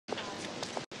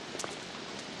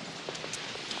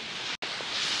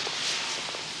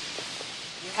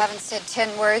Haven't said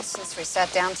 10 words since we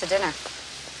sat down to dinner.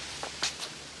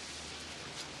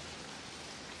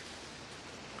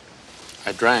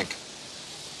 I drank.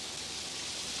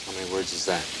 How many words is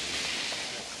that?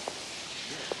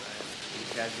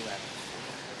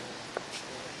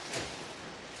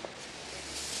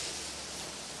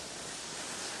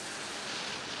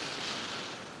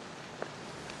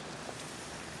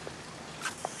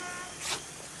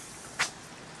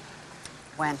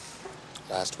 When?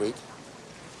 Last week.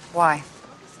 Why?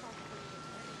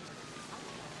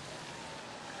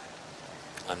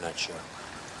 I'm not sure.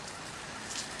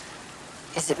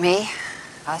 Is it me?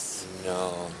 Us?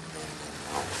 No,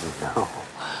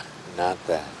 not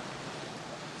that.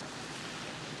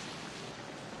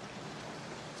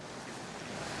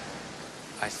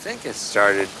 I think it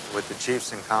started with the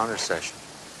Chief's encounter session.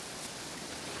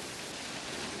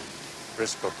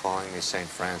 Briscoe calling me St.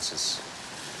 Francis,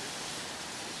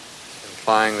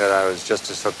 implying that I was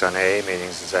just as hooked on AA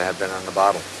meetings as I had been on the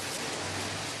bottle.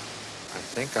 I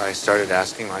think I started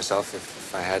asking myself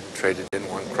if I hadn't traded in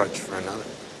one crutch for another.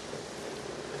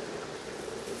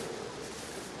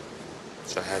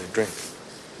 So I had a drink.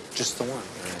 Just the one,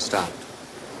 and I stopped.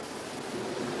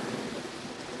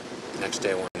 The next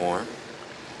day, one more.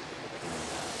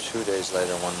 2 days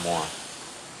later, one more.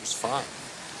 It was fine.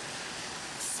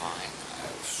 Fine.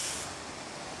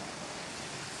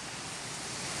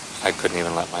 I couldn't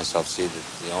even let myself see that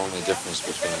the only difference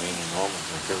between me and a normal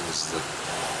drinker was that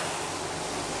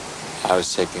I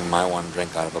was taking my one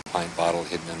drink out of a pint bottle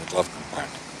hidden in the glove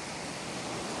compartment.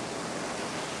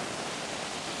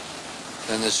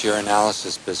 Then this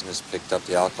urinalysis business picked up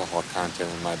the alcohol content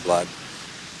in my blood.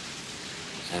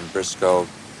 And Briscoe,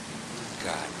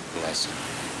 God bless him,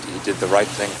 he did the right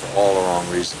thing for all the wrong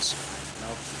reasons.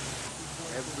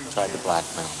 Tried to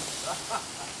blackmail me.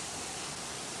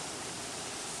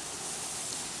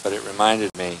 But it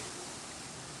reminded me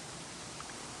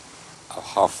of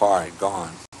how far I'd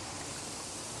gone.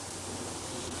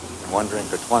 In one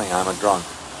drink or 20, I'm a drunk.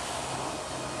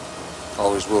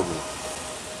 Always will be.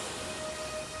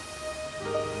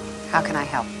 How can I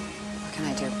help? What can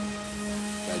I do?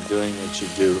 By doing what you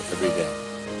do every day.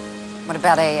 What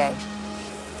about AA?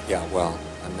 Yeah, well,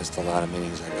 I missed a lot of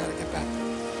meetings. I gotta get back.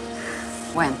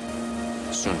 When?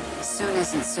 Soon. Soon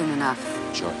isn't soon enough.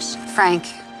 Joyce. Frank,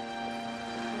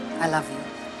 I love you.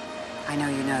 I know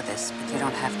you know this, but you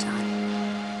don't have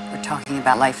time. We're talking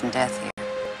about life and death here.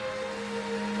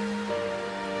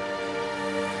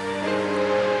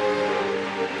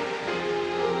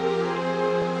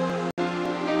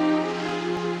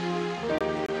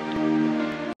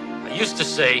 I used to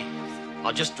say,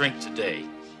 I'll just drink today,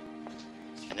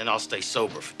 and then I'll stay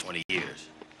sober for 20 years.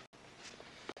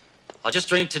 I'll just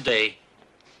drink today,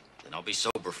 then I'll be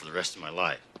sober for the rest of my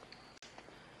life.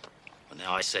 But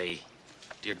now I say,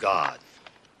 dear God,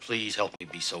 please help me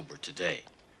be sober today.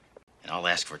 And I'll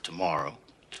ask for tomorrow.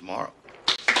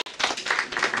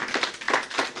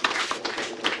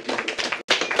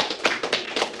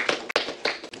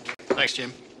 Thanks,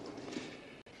 Jim.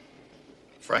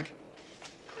 Frank?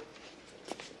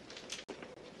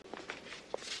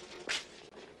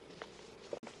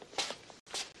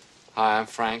 Hi, I'm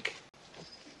Frank.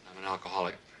 I'm an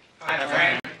alcoholic. Hi,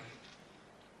 Frank.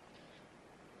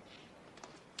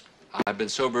 I've been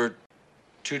sober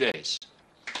 2 days.